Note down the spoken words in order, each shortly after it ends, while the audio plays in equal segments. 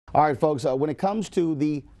All right, folks, when it comes to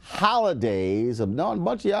the holidays, a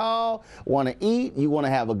bunch of y'all want to eat, you want to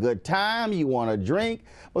have a good time, you want to drink,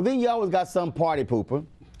 but then you always got some party pooper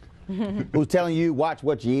who's telling you, watch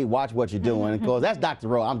what you eat, watch what you're doing. Of course, that's Dr.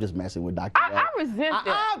 Rowe. I'm just messing with Dr. Rowe. I resent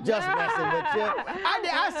that. I'm just messing with you.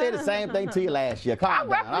 I said the same thing to you last year. Calm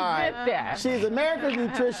down. All right. That. She's America's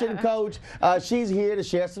nutrition coach. She's here to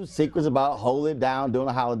share some secrets about holding it down during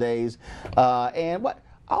the holidays. And what?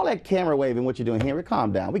 All that camera waving, what you're doing here,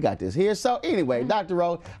 calm down. We got this here. So anyway, Dr.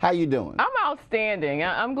 Rowe, how you doing? I'm outstanding.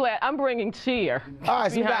 I'm glad. I'm bringing cheer. All right,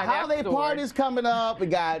 so we got holiday parties coming up. We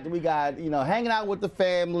got hanging out with the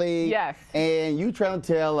family. Yes. And you trying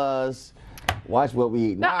to tell us, watch what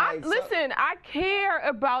we eat. Now, listen, I care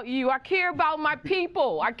about you. I care about my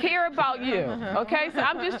people. I care about you. Okay, so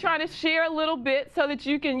I'm just trying to share a little bit so that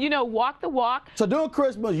you can, walk the walk. So during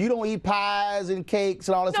Christmas, you don't eat pies and cakes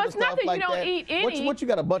and all that sort of stuff like that? No, it's not that you don't eat any. What you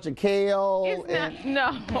got, a bunch of kale?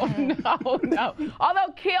 No.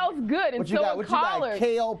 Although kale's good, and so are collards. You got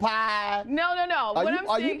kale pie? No.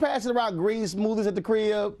 Are you passing around green smoothies at the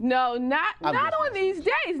crib? No, not on these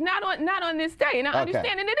days. Not on this day. And I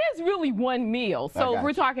understand, and it is really one meal. So if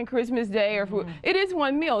we're talking Christmas Day or food, it is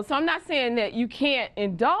one meal. So I'm not saying that you can't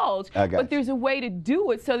indulge, but there's a way to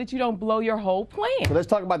do it so that you don't blow your whole plan. So let's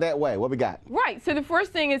talk about that way. What we got? Right. So the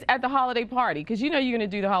first thing is at the holiday party, because you're going to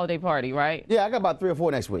do the holiday party, right? Yeah, I got about 3 or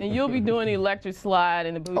 4 next week. And you'll be doing the electric slide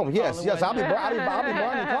and the booty. Oh yes. I'll be burning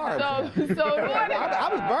carbs. I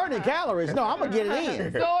was burning calories. No, I'm gonna get it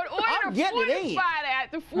in. So in order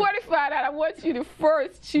to fortify that, I want you to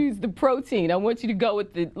first choose the protein. I want you to go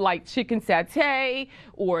with the chicken satay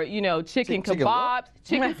or chicken kebabs.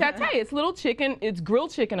 Chicken satay. It's little chicken. It's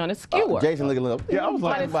grilled chicken on a skewer. Jason looking a little. Yeah, I was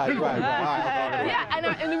like, right. Yeah,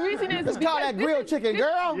 and the reason is let's call that grilled chicken,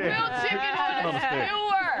 girl. Grilled chicken on a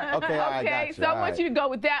skewer. Okay, all right, gotcha. So I want you to go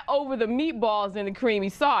with that over the meatballs and the creamy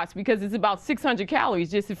sauce because it's about 600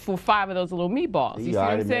 calories just for 5 of those little meatballs. You see what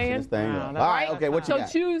I'm saying? This thing all right. Okay, what you got?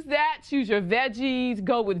 So choose that. Choose your veggies.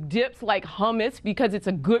 Go with dips like hummus because it's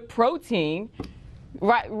a good protein.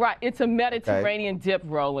 Right. It's a Mediterranean dip,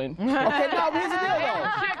 Roland. Okay, now here's the deal, though.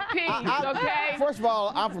 Chickpeas, okay? First of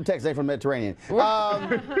all, I'm from Texas, ain't from Mediterranean.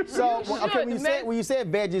 So, okay, when you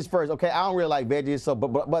said veggies first, okay, I don't really like veggies, so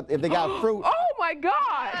but if they got fruit. Oh my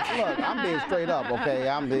God! Look, I'm being straight up, okay?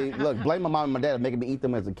 Look, blame my mom and my dad for making me eat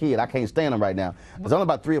them as a kid. I can't stand them right now. There's only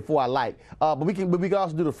about 3 or 4 I like. But we can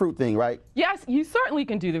also do the fruit thing, right? Yes, you certainly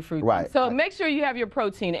can do the fruit thing. So make sure you have your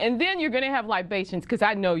protein, and then you're gonna have libations because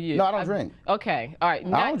I know you. No, I don't drink. Okay, all right.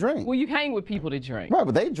 I don't drink. Well, you hang with people to drink. Right,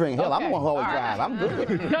 but they drink. Hell, I'm the one who always drive. I'm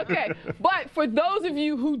good. Okay, but for those of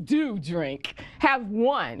you who do drink, have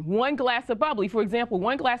one glass of bubbly. For example,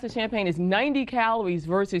 1 glass of champagne is 90 calories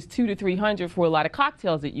versus 200 to 300 for a lot of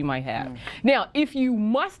cocktails that you might have. Now, if you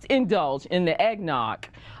must indulge in the eggnog,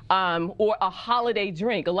 or a holiday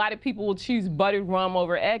drink. A lot of people will choose buttered rum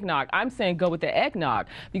over eggnog. I'm saying go with the eggnog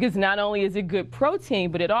because not only is it good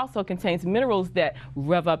protein, but it also contains minerals that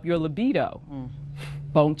rev up your libido.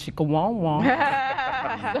 Bone chicka wong wong.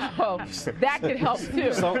 So that could help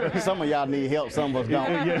too. Some of y'all need help, some of us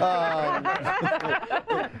don't.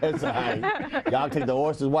 It's all right. Y'all take the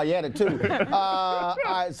oysters while you're at it too. All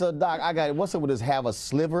right, so Doc, I got it. What's up with this? Have a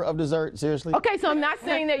sliver of dessert? Seriously? Okay, so I'm not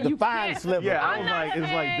saying that you can't. Sliver. Yeah, I was like,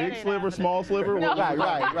 it's like big sliver, small sliver. No. Right.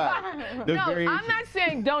 No, I'm not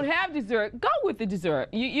saying don't have dessert. Go with the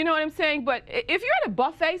dessert. You know what I'm saying? But if you're at a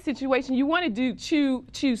buffet situation, you want to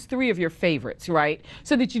choose 3 of your favorites, right?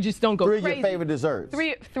 So that you just don't go crazy. 3 of your favorite desserts.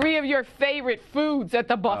 3 of your favorite foods at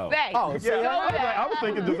the buffet. I was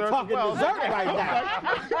thinking dessert. You're talking dessert right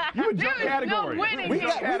now. You a jump category. We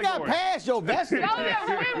got past your best. So that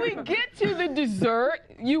when we get to the dessert,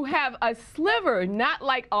 you have a sliver, not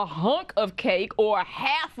like a hunk of cake or a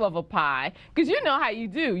half of a pie. Because you know how you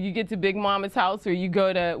do. You get to Big Mama's house or you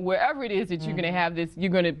go to wherever it is that you're going to have this, you're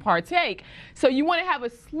going to partake. So you want to have a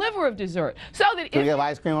sliver of dessert. So that Can you have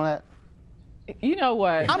ice cream on that? You know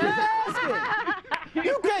what? I'm just asking.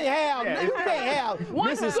 You can't have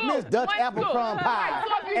Mrs. Smith's Dutch apple crumb pie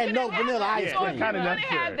and no vanilla ice cream. If you're going to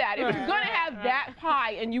have that, if you're going to have that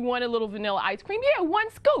pie and you want a little vanilla ice cream, yeah,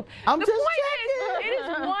 1 scoop. The point is, it is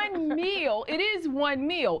one meal. It is one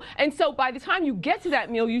meal. And so by the time you get to that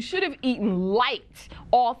meal, you should have eaten light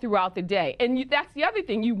all throughout the day. And that's the other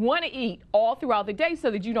thing. You want to eat all throughout the day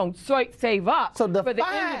so that you don't save up for the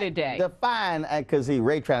end of the day. Define, because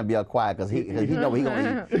Ray trying to be all quiet because he know he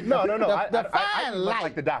gonna eat. No. Define I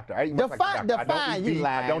like the doctor. I define. You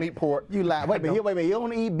lie. I don't eat pork. You lie. Wait a minute. You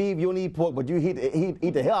don't eat beef. You don't eat pork, but you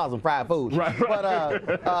eat the hell out of some fried food. Right.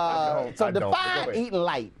 But so define eating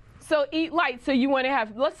light. So eat light. So you want to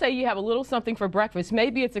have, let's say you have a little something for breakfast.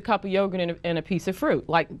 Maybe it's a cup of yogurt and a piece of fruit,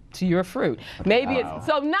 like to your fruit. Maybe it's,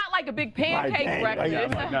 so not like a big pancake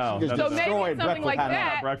breakfast. So maybe it's something like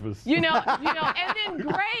that. Breakfast. You know, and then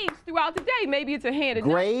graze throughout the day. Maybe it's a hand of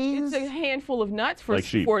Graze? nuts. It's a handful of nuts for, Like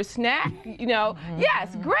sheep. for a snack, you know.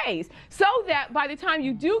 Yes, graze. So that by the time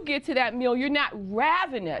you do get to that meal, you're not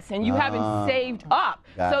ravenous and you haven't saved up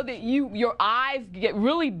so that your eyes get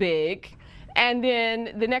really big. And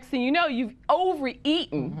then the next thing you know, you've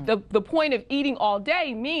overeaten. The point of eating all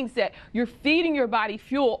day means that you're feeding your body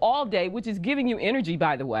fuel all day, which is giving you energy,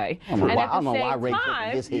 by the way. I don't know why Ray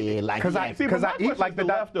shaking his head like that. Because I eat like the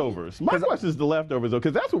leftovers. My question is the leftovers, though,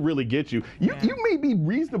 because that's what really gets you. You may be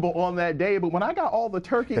reasonable on that day, but when I got all the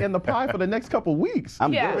turkey and the pie for the next couple weeks,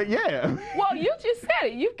 I'm good. Yeah. Well, you just said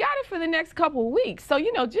it. You've got it for the next couple of weeks. So,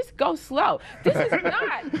 you know, just go slow. This is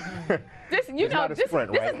not... This, you know, this is not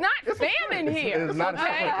famine here. It's not a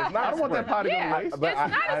sprint. It's not. I don't want that pie to go to waste. It's not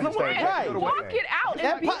a sprint. Right. Walk it out.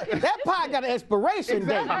 That pie got an expiration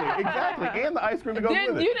date. Exactly. And the ice cream to go with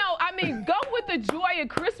it. Then, you know, I mean, go with the joy of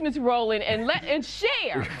Christmas rolling and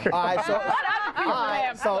share. All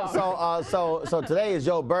right, so today is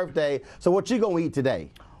your birthday. So what you gonna eat today?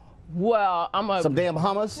 Well, some damn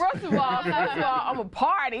hummus. First of all, I'm a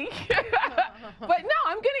party. But no,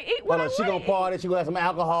 I'm gonna eat what I want. She gonna party. She gonna have some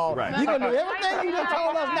alcohol. Right. You gonna do everything you just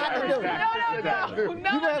told us not to do.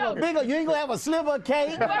 No. You gonna have a bigger. You ain't gonna have a sliver of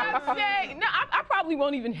cake. What I'm saying, no, I probably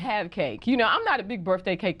won't even have cake. You know, I'm not a big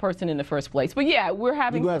birthday cake person in the first place. But yeah, we're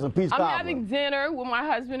having. You gonna have some peach cobbler. I'm having dinner with my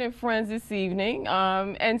husband and friends this evening.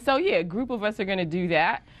 And so yeah, a group of us are gonna do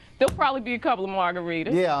that. There'll probably be a couple of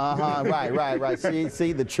margaritas. Yeah, right.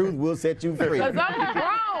 See, the truth will set you free. Because I'm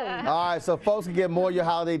grown. All right, so folks can get more of your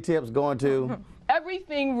holiday tips going to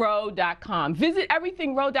everythingrow.com. Visit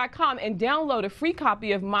everythingrow.com and download a free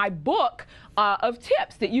copy of my book of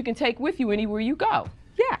tips that you can take with you anywhere you go.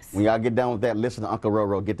 Yes. When y'all get done with that, listen to Uncle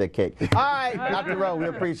Roro get that cake. All right, Dr. Rowe, we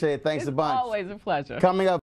appreciate it. Thanks a bunch. Always a pleasure. Coming up.